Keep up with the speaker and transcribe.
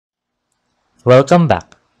Welcome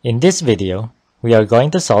back. In this video, we are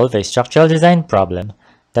going to solve a structural design problem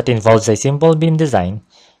that involves a simple beam design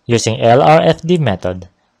using LRFD method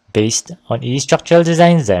based on eStructural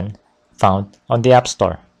Design Zen found on the App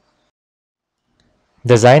Store.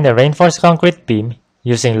 Design a reinforced concrete beam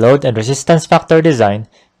using load and resistance factor design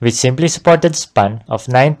with simply supported span of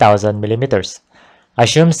 9,000 mm.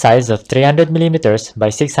 Assume size of 300 mm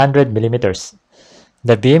by 600 mm.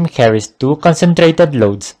 The beam carries two concentrated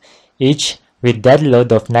loads, each with dead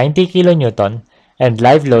load of 90 kN and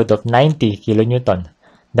live load of 90 kN,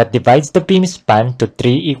 that divides the beam span to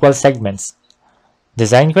three equal segments.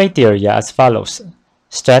 Design criteria as follows: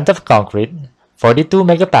 strength of concrete 42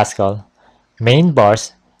 MPa, main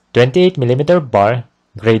bars 28 mm bar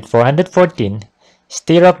grade 414,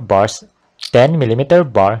 stirrup bars 10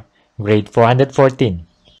 mm bar grade 414.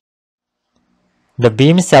 The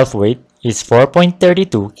beam self-weight is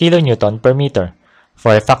 4.32 kN per meter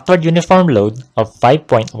for a factored uniform load of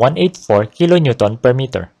 5.184 kN per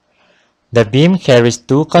meter. The beam carries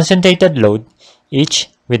two concentrated loads, each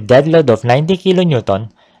with dead load of 90 kN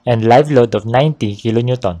and live load of 90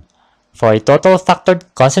 kN, for a total factored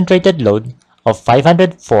concentrated load of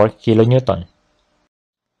 504 kN.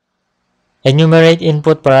 Enumerate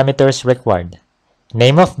input parameters required.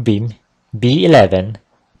 Name of beam B11,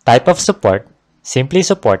 type of support simply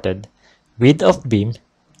supported, width of beam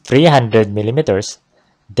 300 mm,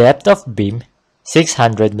 depth of beam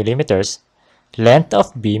 600 mm, length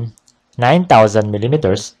of beam 9,000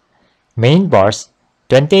 mm, main bars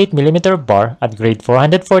 28 mm bar at grade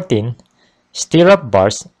 414, stirrup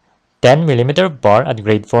bars 10 mm bar at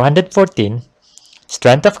grade 414,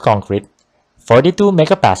 strength of concrete 42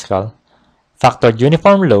 MPa, factored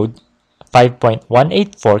uniform load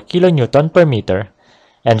 5.184 kN per meter,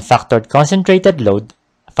 and factored concentrated load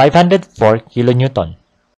 504 kN.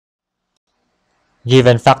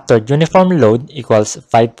 Given factored uniform load equals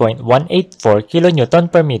 5.184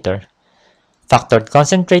 kN per meter, factored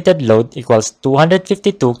concentrated load equals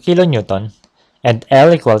 252 kN, and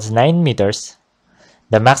L equals 9 meters,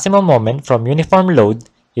 the maximum moment from uniform load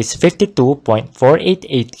is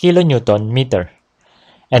 52.488 kN meter,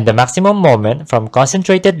 and the maximum moment from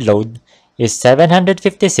concentrated load is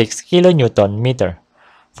 756 kN meter,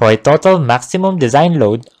 for a total maximum design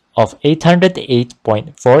load of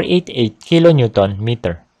 808.488 kN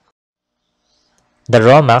meter. The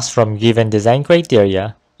raw mass from given design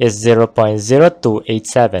criteria is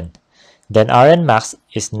 0.0287, then Rn max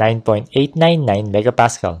is 9.899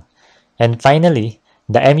 MPa, and finally,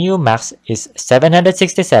 the Mu max is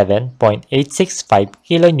 767.865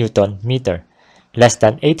 kN meter, less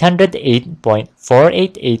than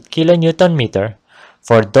 808.488 kN meter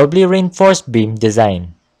for doubly reinforced beam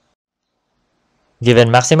design.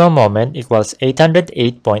 Given maximum moment equals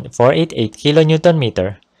 808.488 kN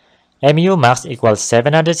meter, Mu max equals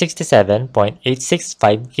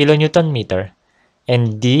 767.865 kN meter,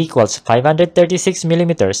 and D equals 536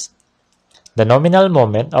 mm, the nominal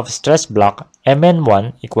moment of stress block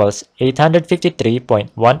Mn1 equals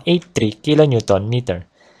 853.183 kN meter,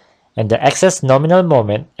 and the excess nominal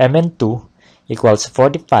moment Mn2 equals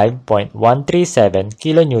 45.137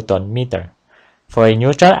 kN meter. For a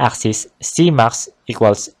neutral axis, Cmax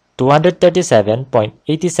equals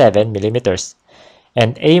 237.87 mm,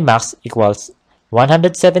 and Amax equals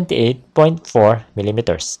 178.4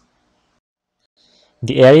 mm.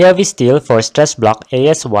 The area of steel for stress block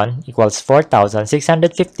AS1 equals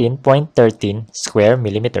 4,615.13 square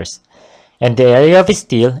millimeters, and the area of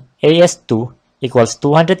steel AS2 equals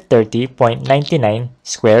 230.99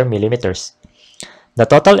 square millimeters. The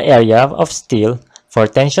total area of steel for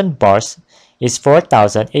tension bars is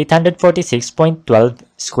 4,846.12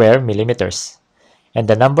 square millimeters, and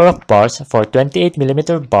the number of bars for 28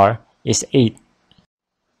 mm bar is 8.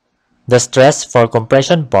 The stress for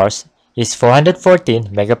compression bars is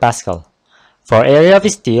 414 MPa, for area of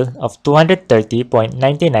steel of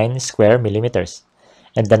 230.99 square millimeters,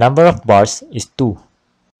 and the number of bars is 2.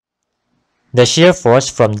 The shear force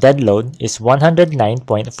from dead load is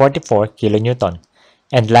 109.44 kN,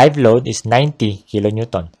 and live load is 90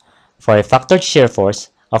 kN, for a factored shear force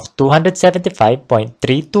of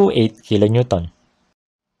 275.328 kN.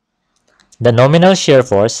 The nominal shear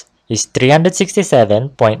force is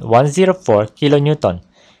 367.104 kN,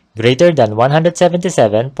 greater than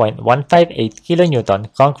 177.158 kN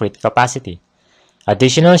concrete capacity.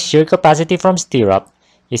 Additional shear capacity from stirrup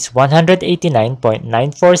is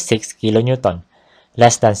 189.946 kN,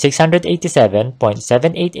 less than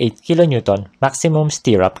 687.788 kN maximum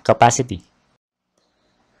stirrup capacity.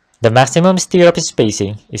 The maximum stirrup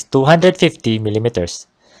spacing is 250 mm.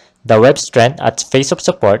 The web strength at face of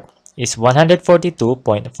support is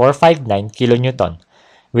 142.459 kN,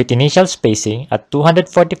 with initial spacing at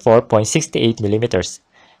 244.68 mm,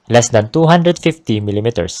 less than 250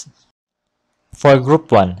 mm. For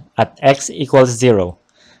group 1 at x equals 0,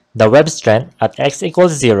 the web strength at x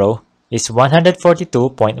equals 0 is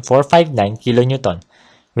 142.459 kN,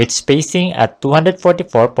 with spacing at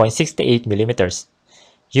 244.68 mm.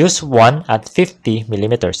 Use 1 at 50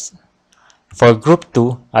 mm. For group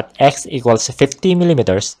 2 at x equals 50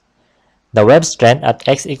 mm, the web strength at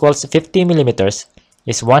x equals 50 mm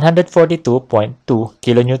is 142.2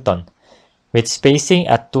 kN, with spacing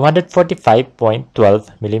at 245.12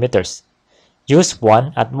 mm. Use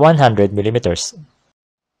 1 at 100 mm.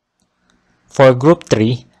 For group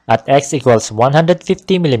 3 at x equals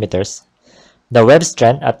 150 mm, the web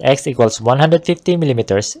strength at x equals 150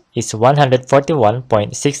 mm is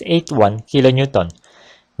 141.681 kN,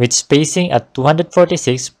 with spacing at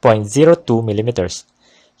 246.02 mm.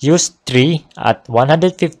 Use 3 at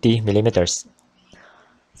 150 mm.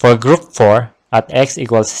 For group 4 at x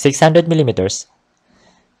equals 600 mm,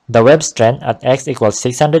 the web strength at x equals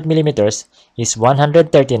 600 mm is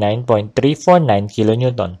 139.349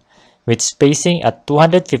 kN, with spacing at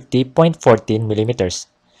 250.14 mm.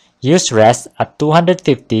 Use rest at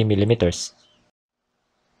 250 mm.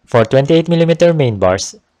 For 28 mm main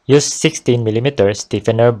bars, use 16 mm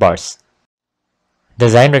stiffener bars.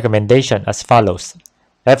 Design recommendation as follows.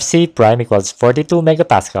 Fc prime equals 42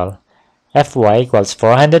 MPa, Fy equals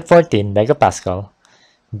 414 MPa.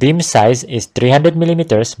 Beam size is 300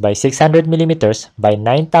 mm by 600 mm by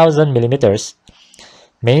 9000 mm.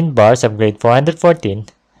 Main bars of grade 414.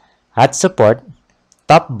 At support,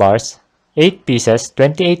 top bars, 8 pieces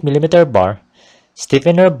 28 mm bar,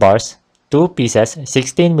 stiffener bars, 2 pieces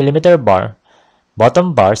 16 mm bar,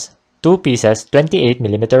 bottom bars, 2 pieces 28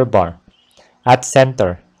 mm bar. At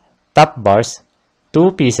center, top bars,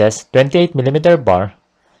 2 pieces 28 mm bar,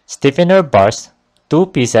 stiffener bars, 2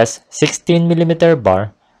 pieces 16 mm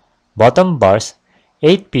bar, bottom bars,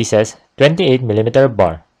 8 pieces 28 mm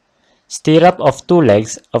bar. Stirrup of 2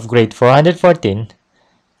 legs of grade 414,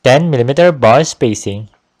 10 mm bar spacing,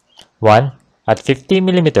 1 at 50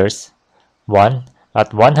 mm, 1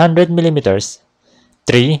 at 100 mm,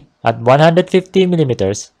 3 at 150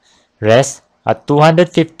 mm, rest at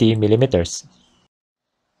 250 mm.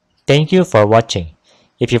 Thank you for watching.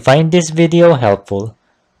 If you find this video helpful,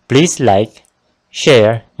 please like,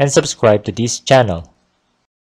 share, and subscribe to this channel.